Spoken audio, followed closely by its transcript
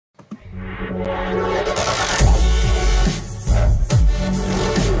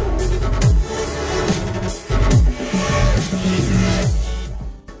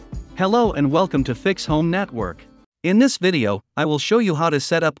Hello and welcome to Fix Home Network. In this video, I will show you how to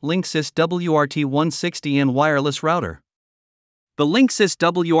set up Linksys WRT160N wireless router. The Linksys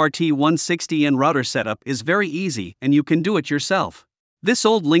WRT160N router setup is very easy and you can do it yourself. This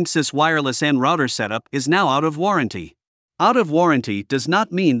old Linksys wireless N router setup is now out of warranty. Out of warranty does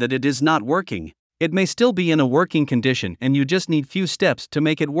not mean that it is not working. It may still be in a working condition and you just need few steps to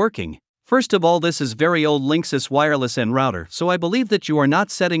make it working. First of all, this is very old Linksys wireless N router, so I believe that you are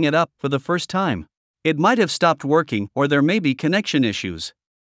not setting it up for the first time. It might have stopped working or there may be connection issues.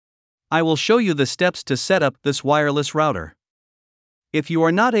 I will show you the steps to set up this wireless router. If you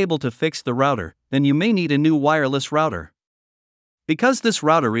are not able to fix the router, then you may need a new wireless router, because this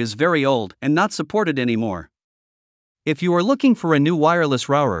router is very old and not supported anymore. If you are looking for a new wireless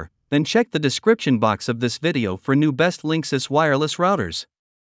router, then check the description box of this video for new best Linksys wireless routers.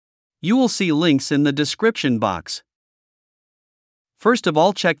 You will see links in the description box. First of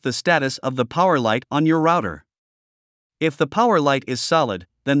all, check the status of the power light on your router. If the power light is solid,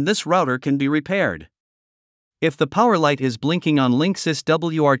 then this router can be repaired. If the power light is blinking on Linksys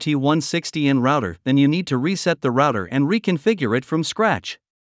WRT160N router, then you need to reset the router and reconfigure it from scratch.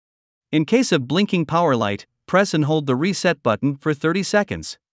 In case of blinking power light, press and hold the reset button for 30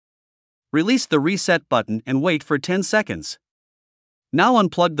 seconds. Release the reset button and wait for 10 seconds. Now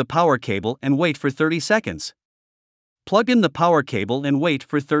unplug the power cable and wait for 30 seconds. Plug in the power cable and wait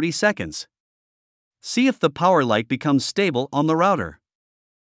for 30 seconds. See if the power light becomes stable on the router.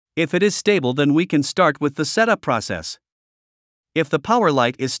 If it is stable, then we can start with the setup process. If the power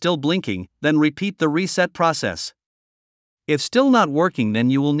light is still blinking, then repeat the reset process. If still not working, then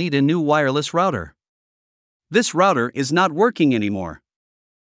you will need a new wireless router. This router is not working anymore.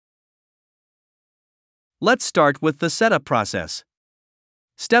 Let's start with the setup process.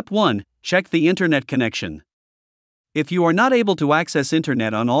 Step 1. Check the internet connection. If you are not able to access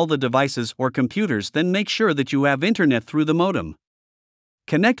internet on all the devices or computers, then make sure that you have internet through the modem.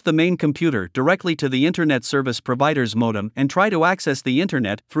 Connect the main computer directly to the internet service provider's modem and try to access the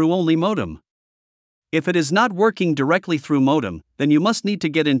internet through only modem. If it is not working directly through modem, then you must need to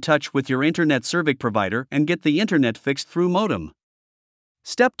get in touch with your internet service provider and get the internet fixed through modem.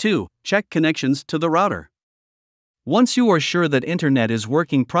 Step 2. Check connections to the router. Once you are sure that internet is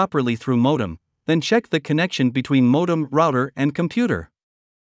working properly through modem, then check the connection between modem, router, and computer.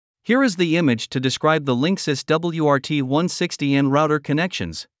 Here is the image to describe the Linksys WRT160N router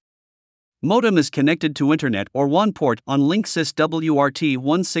connections. Modem is connected to internet or one port on Linksys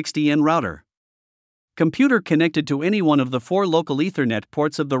WRT160N router. Computer connected to any one of the 4 local Ethernet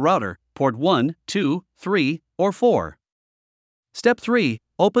ports of the router, port 1, 2, 3, or 4. Step 3.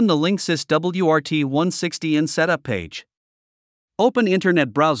 Open the Linksys WRT160N setup page. Open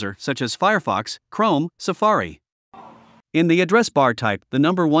internet browser such as Firefox, Chrome, Safari. In the address bar, type the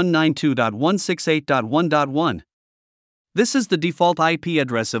number 192.168.1.1. This is the default IP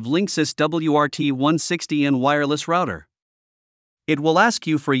address of Linksys WRT160N wireless router. It will ask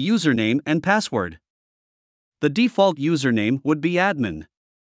you for username and password. The default username would be admin.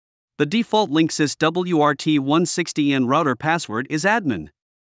 The default Linksys WRT160N router password is admin.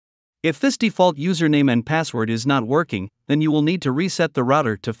 If this default username and password is not working, then you will need to reset the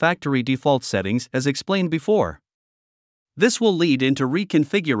router to factory default settings as explained before. This will lead into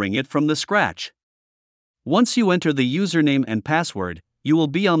reconfiguring it from the scratch. Once you enter the username and password, you will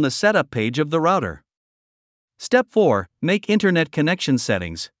be on the setup page of the router. Step 4. Make internet connection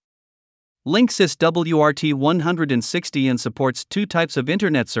settings. Linksys WRT160N supports 2 types of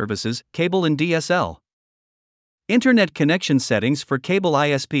internet services, cable and DSL. Internet connection settings for cable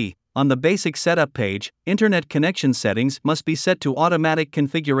ISP. On the basic setup page, internet connection settings must be set to automatic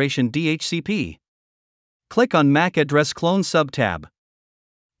configuration DHCP. Click on MAC address clone sub-tab.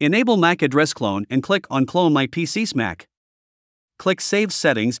 Enable MAC address clone and click on Clone My PC's MAC. Click Save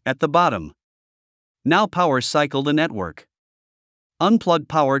Settings at the bottom. Now power cycle the network. Unplug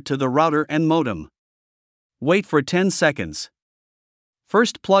power to the router and modem. Wait for 10 seconds.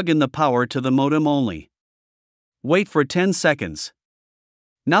 First plug in the power to the modem only. Wait for 10 seconds.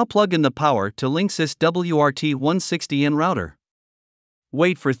 Now plug in the power to Linksys WRT160N router.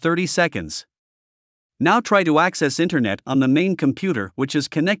 Wait for 30 seconds. Now try to access internet on the main computer which is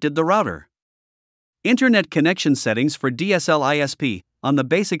connected the router. Internet connection settings for DSL ISP. On the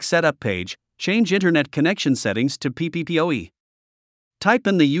basic setup page, change internet connection settings to PPPoE. Type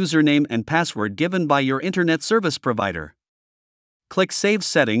in the username and password given by your internet service provider. Click Save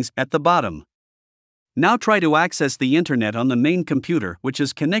Settings at the bottom. Now try to access the internet on the main computer which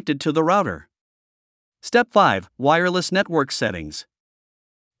is connected to the router. Step 5. Wireless network settings.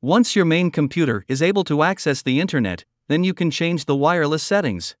 Once your main computer is able to access the internet, then you can change the wireless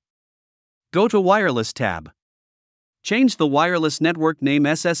settings. Go to Wireless tab. Change the wireless network name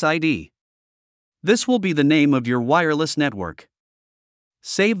SSID. This will be the name of your wireless network.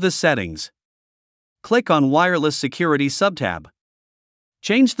 Save the settings. Click on Wireless Security subtab.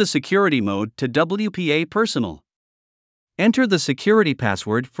 Change the security mode to WPA Personal. Enter the security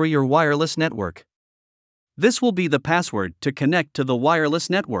password for your wireless network. This will be the password to connect to the wireless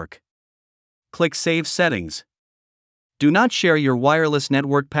network. Click Save Settings. Do not share your wireless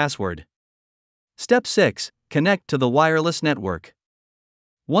network password. Step 6. Connect to the wireless network.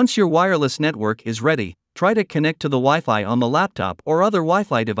 Once your wireless network is ready, try to connect to the Wi-Fi on the laptop or other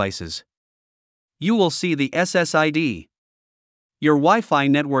Wi-Fi devices. You will see the SSID. Your Wi-Fi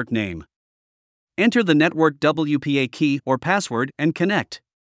network name. Enter the network WPA key or password and connect.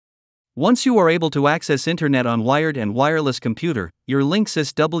 Once you are able to access internet on wired and wireless computer, your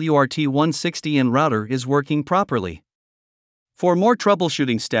Linksys WRT160N router is working properly. For more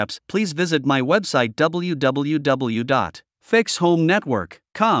troubleshooting steps, please visit my website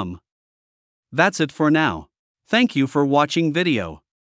www.fixhomenetwork.com. That's it for now. Thank you for watching video.